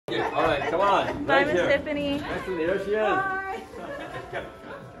right, come on. Bye, Right Miss here. Tiffany. Actually, there she is. Bye.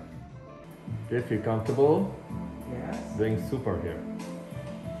 If you're comfortable, Yes. doing super here.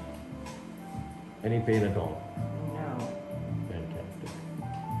 Any pain at all? No. Fantastic.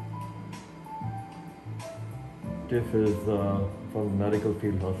 Tiff is from the medical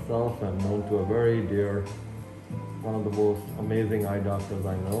field herself and known to a very dear, one of the most amazing eye doctors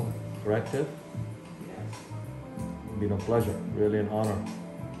I know. Correct, Tiff? Yes. It's been a pleasure, really an honor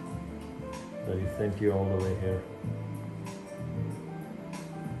that he sent you all the way here.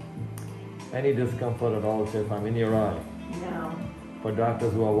 Any discomfort at all, Tiff? I'm in your eye. No. For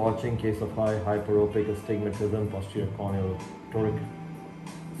doctors who are watching, case of high hyperopic astigmatism, posterior corneal toric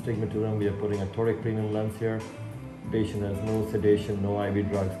astigmatism, we are putting a toric premium lens here. Patient has no sedation, no IV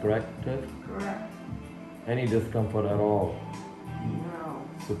drugs, correct, Tiff? Correct. Any discomfort at all? No.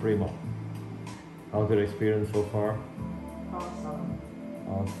 Supremo. How's your experience so far? Awesome.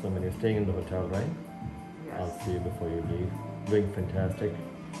 Awesome. And you're staying in the hotel, right? Yes. I'll see you before you leave. Doing fantastic.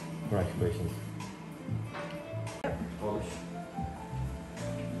 Congratulations. Polish.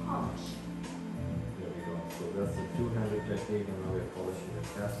 Polish. There we go. So that's the two-handed technique, and now we're polishing the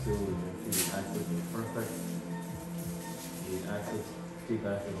capsule. You can see the axis is perfect. The axis, steep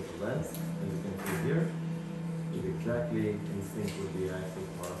axis of the lens, as you can see here, is exactly in sync with the axis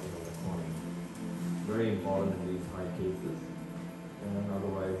marking of the cornea. Very important in these high cases. And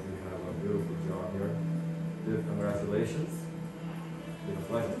otherwise, you have a beautiful job here. Tiff, congratulations. It's been a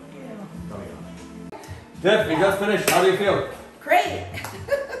pleasure. Coming on. Tiff, we just finished. How do you feel? Great.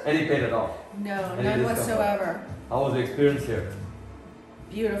 Any pain at all? No, Any none discomfort? whatsoever. How was the experience here?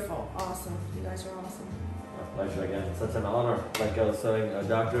 Beautiful. Awesome. You guys are awesome. My pleasure again. Such an honor. Like I was telling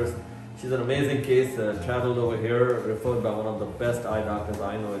doctors, she's an amazing case. Traveled over here, referred by one of the best eye doctors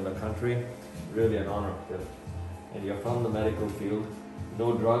I know in the country. Really an honor, Tiff. And you're from the medical field.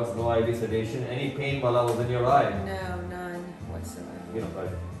 No drugs, no IV sedation. Any pain while I was in your eye? No, none whatsoever. You know, but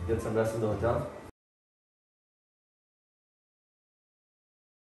get some rest in the hotel.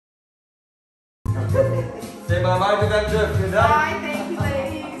 Say bye-bye to that Tiff. You're done. Bye. Thank you,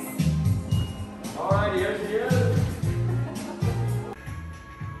 ladies. All right, here she is.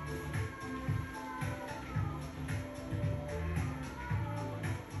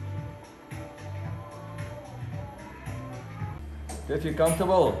 If you're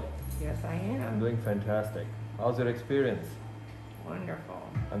comfortable, Yes, I I'm am. doing fantastic. How's your experience? Wonderful.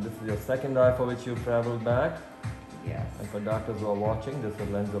 And this is your second eye for which you've traveled back. Yes. And for doctors who are watching, this is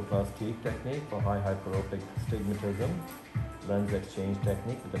LaZrPlastique technique for high hyperopic astigmatism. Lens exchange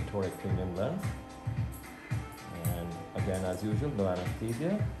technique with a toric premium lens. And again, as usual, no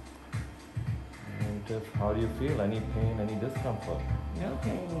anesthesia. And Tiff, how do you feel? Any pain, any discomfort? No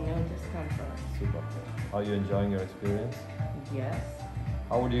pain, no discomfort. Super. Are you enjoying your experience? Yes.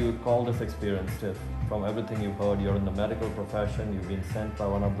 How would you call this experience, Tiff? From everything you've heard, you're in the medical profession, you've been sent by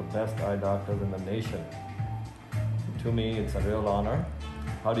one of the best eye doctors in the nation. To me, it's a real honor.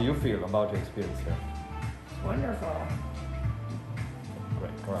 How do you feel about your experience here? It's wonderful.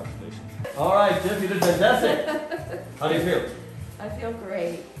 Great, congratulations. All right, Tiff, you did fantastic. How do you feel? I feel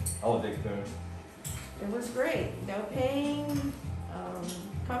great. How was the experience? It was great. No pain.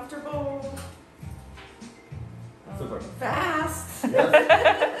 Comfortable. Super. Fast.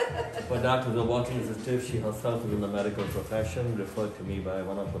 Yes. For doctors who are watching, this is Tiff. She herself is in the medical profession, referred to me by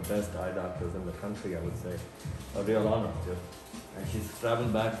one of the best eye doctors in the country, I would say. A real honor, Tiff. And she's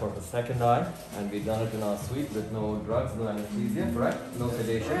traveled back for her second eye, and we've done it in our suite with no drugs, no anesthesia, correct? No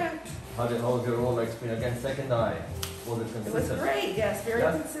sedation. Correct. How was your overall experience? Again, second eye. Was it It consistent? was great. Yes, very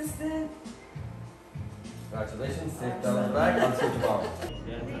Yes. consistent. Congratulations. Safe travels back. I'll see you tomorrow.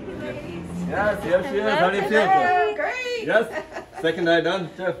 Yes, Hello, yes, yes. How do you feel, Tiff? Oh, great. Yes. Second eye done,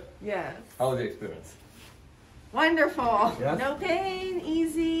 Tiff. Yes. How was the experience? Wonderful. Yes. No pain.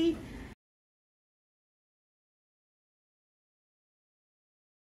 Easy.